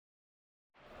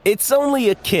It's only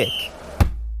a kick,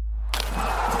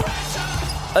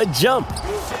 a jump,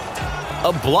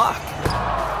 a block.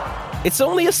 It's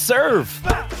only a serve.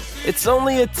 It's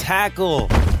only a tackle,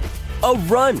 a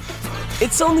run.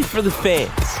 It's only for the fans.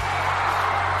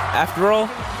 After all,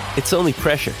 it's only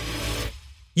pressure.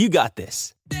 You got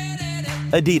this.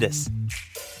 Adidas.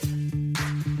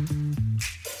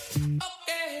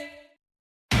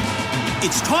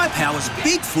 It's Tyre Power's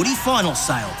Big Footy Final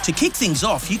Sale. To kick things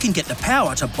off, you can get the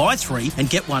power to buy 3 and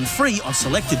get 1 free on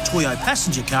selected Toyo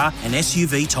passenger car and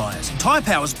SUV tyres. Tyre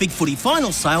Power's Big Footy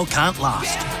Final Sale can't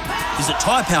last. Visit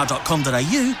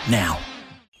tyrepower.com.au now.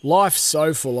 Life's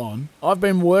so full on. I've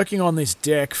been working on this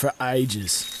deck for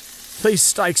ages. These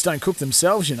steaks don't cook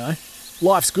themselves, you know.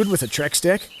 Life's good with a Trex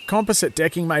deck. Composite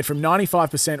decking made from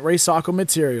 95% recycled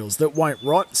materials that won't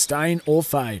rot, stain or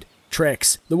fade.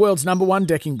 Trex, the world's #1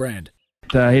 decking brand.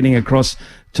 Heading across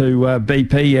to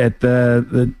BP at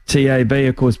the TAB.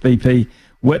 Of course, BP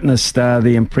witnessed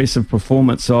the impressive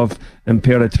performance of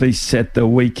Imperatrice at the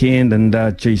weekend, and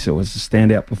geez, it was a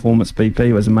standout performance.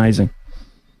 BP was amazing.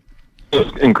 It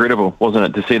was incredible, wasn't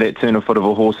it, to see that turn of foot of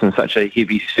a horse in such a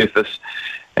heavy surface,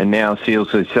 and now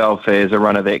seals herself as a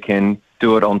runner that can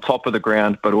do it on top of the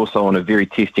ground, but also on a very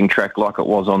testing track like it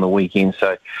was on the weekend.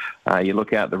 So you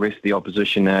look out the rest of the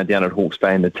opposition down at Hawke's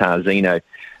Bay and the Tarzino.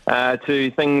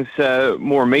 To things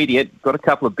more immediate, got a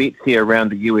couple of bets here around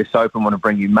the US Open. Want to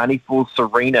bring you money for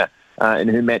Serena in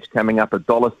her match coming up.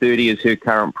 $1.30 is her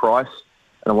current price.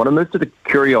 And I want to move to the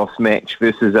Kyrgios match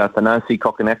versus Thanasi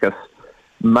Kokkinakis.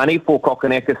 Money for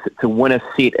Kokkinakis to win a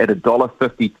set at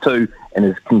 $1.52 and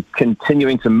is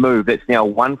continuing to move. That's now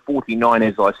 $1.49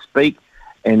 as I speak,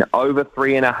 and over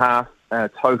 3.5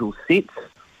 total sets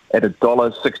at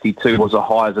 $1.62 was as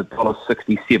high as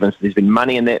 $1.67. So there's been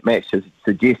money in that match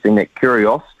suggesting that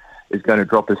Kyrgios is going to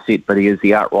drop a set, but he is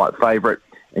the outright favourite.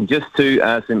 And just to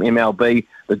some MLB,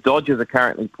 the Dodgers are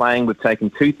currently playing. We've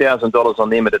taken $2,000 on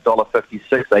them at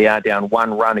 $1.56. They are down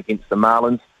 1 run against the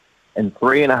Marlins, and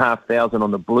 $3,500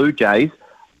 on the Blue Jays,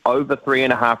 over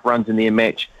 3.5 runs in their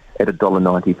match at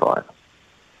 $1.95.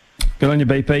 Good on you,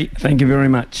 BP. Thank you very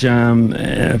much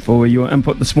for your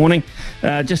input this morning.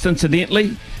 Just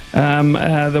incidentally,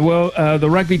 the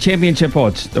Rugby Championship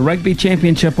odds. The Rugby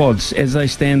Championship odds, as they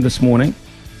stand this morning,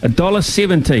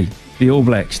 $1.70 the All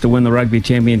Blacks to win the Rugby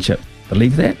Championship.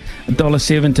 Believe that?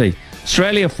 $1.70.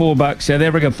 Australia $4, South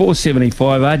Africa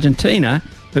 $4.75, Argentina,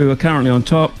 who are currently on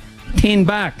top, $10.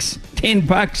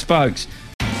 $10, folks.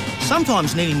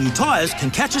 Sometimes needing new tyres can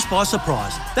catch us by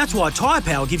surprise. That's why Tyre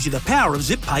Power gives you the power of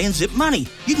Zip Pay and Zip Money.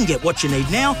 You can get what you need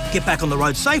now, get back on the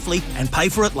road safely and pay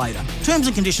for it later. Terms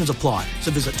and conditions apply.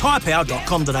 So visit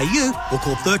tyrepower.com.au or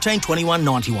call 13 21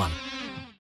 91.